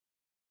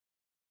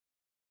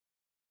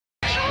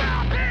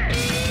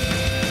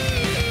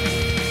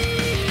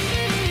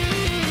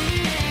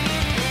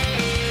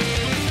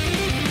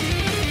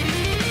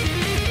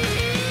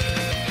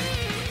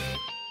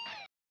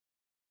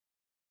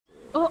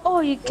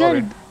Oh, you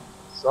Sorry. killed.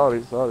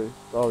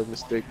 Sorry,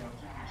 mistake.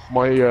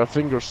 My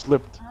finger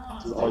slipped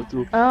to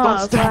R2. Oh, Don't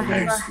stab me!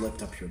 okay.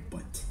 Slipped up your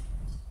butt.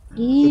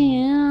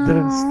 Didn't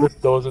Yeah.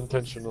 slip, that was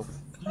intentional.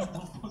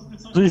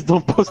 Please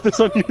don't post this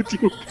on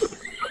YouTube.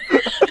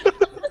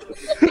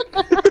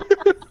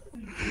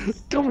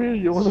 Come here,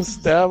 you wanna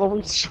stab? I'm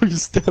gonna show you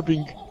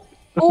stabbing.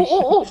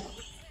 Oh.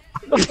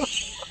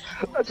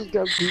 I just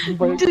got beaten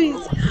by a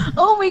Jeez.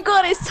 Oh my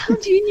god, I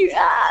stabbed you in your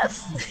ass.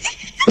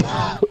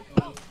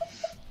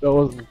 That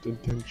wasn't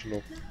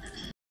intentional.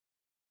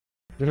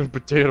 You're a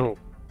potato.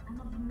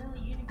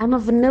 I'm a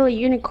vanilla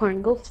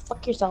unicorn. Go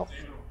fuck yourself.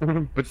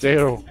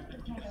 Potato.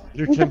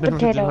 You I'm can the never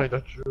potato. deny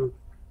that truth.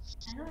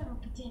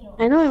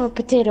 I know I'm a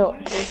potato.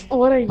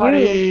 What are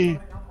you?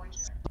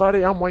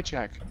 Buddy, I'm White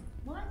Jack.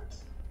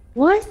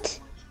 What?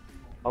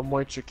 I'm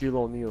White Shaquille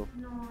O'Neal.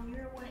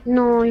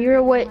 No, you're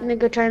a white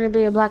nigga trying to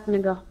be a black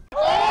nigga.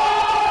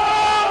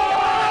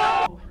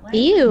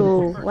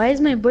 Ew. Why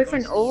is my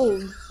boyfriend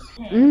old?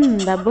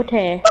 That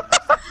booty.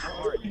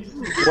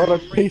 What a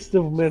taste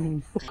of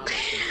men.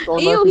 So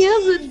Ew, nice. he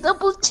has a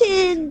double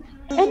chin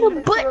and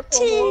a butt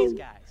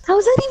chin. How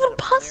is that even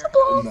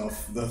possible?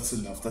 Enough, that's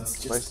enough. That's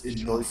just Nice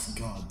enough, choice.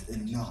 God,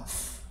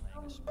 enough.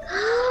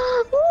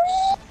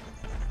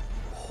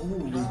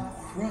 Holy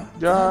crap,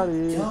 Got that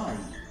it. guy.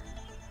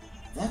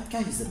 That guy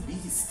is a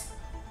beast.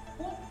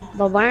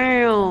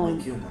 Ba-bam.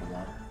 Like you,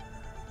 Marwan.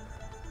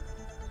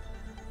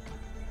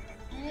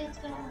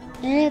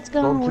 It's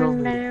Don't kill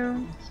going me.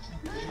 down.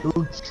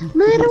 Don't shoot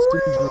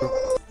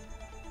Marwan.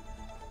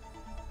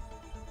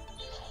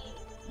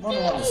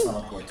 Marwan is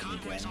teleporting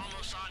again.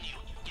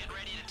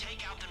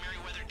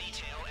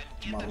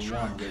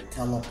 Marwan, you're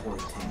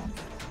teleporting.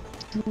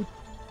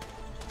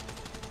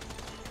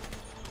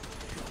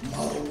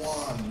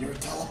 Marwan, you're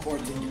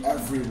teleporting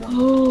everyone.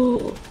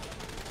 Oh.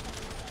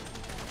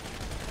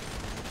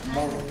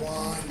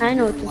 Marwan, I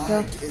know your what to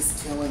lag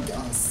is killing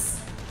us.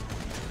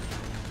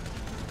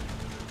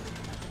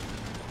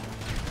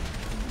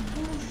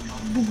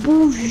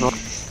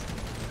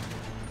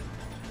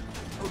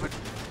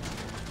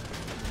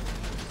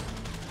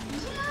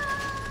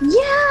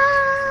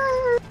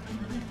 Yeah.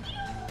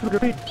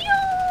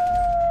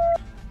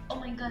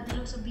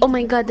 Oh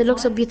my god, they look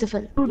so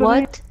beautiful.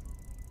 What?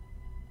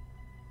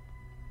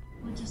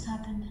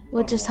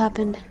 What just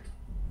happened?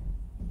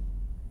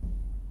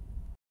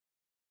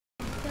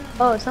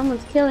 Oh,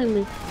 someone's killing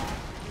me.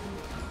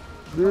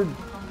 Dude,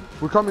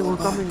 we're coming, we're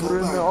Go in back, the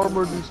go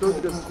armored back,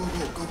 insurgents.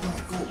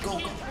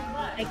 Go.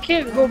 I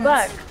can't go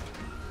back.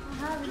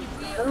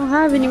 I don't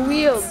have any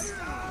wheels.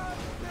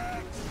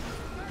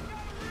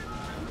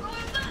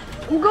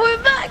 I'm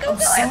going back. I'm I'm going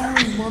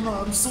sorry,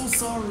 Mama, I'm so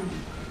sorry.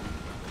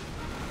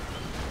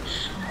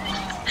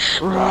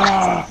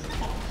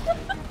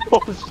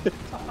 Oh shit,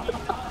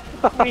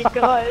 Oh my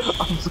god.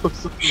 I'm so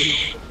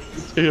sorry.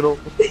 Potato.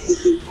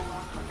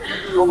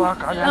 Go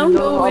back, I'm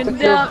going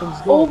down.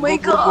 Oh my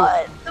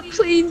god.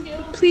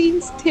 The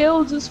plane's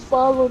tail just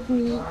followed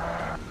me.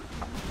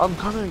 I'm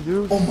coming,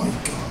 dude. Oh my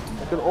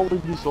god. I can only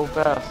be so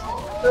fast.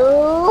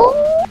 Oh.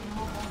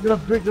 I'm gonna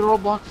break the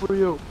roadblock for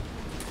you.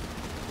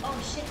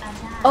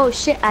 Oh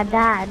shit, I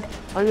died.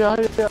 Yeah.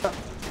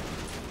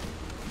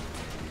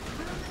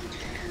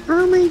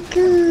 Oh my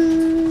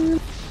god.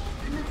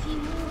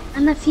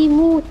 أنا في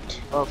موت.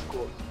 Of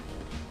course.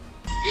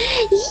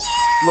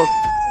 Yeah. Look.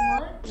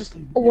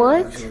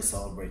 What? I'm actually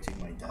celebrating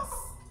my death.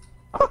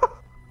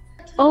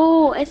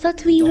 Oh, I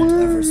thought we Don't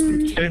ever won. speak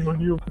to Shame on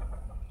you.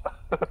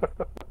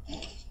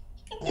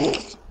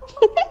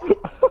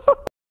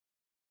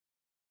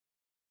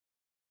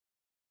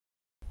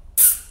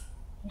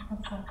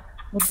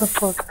 What the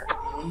fuck?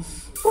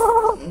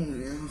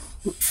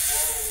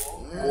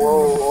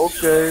 Whoa,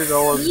 okay, that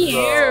was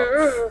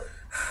Yeah.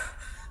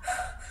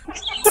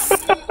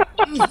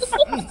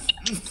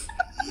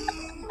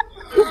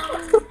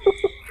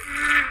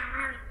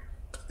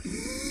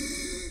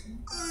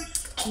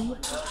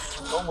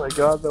 oh my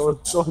god, that was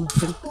so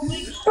intense.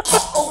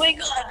 Oh my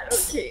god.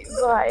 Okay,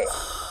 bye.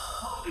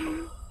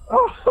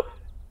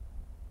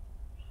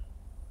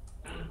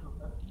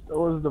 That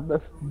was the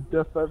best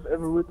death I've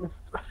ever witnessed.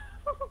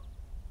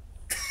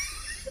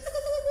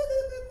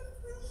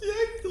 She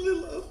actually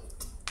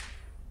left.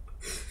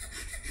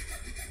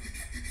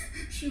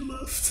 She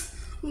left.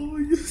 Oh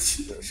my god,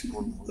 she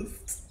actually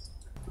left.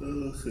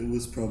 It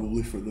was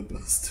probably for the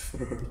best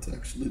for her to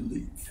actually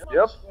leave.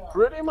 Yep,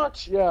 pretty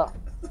much, yeah.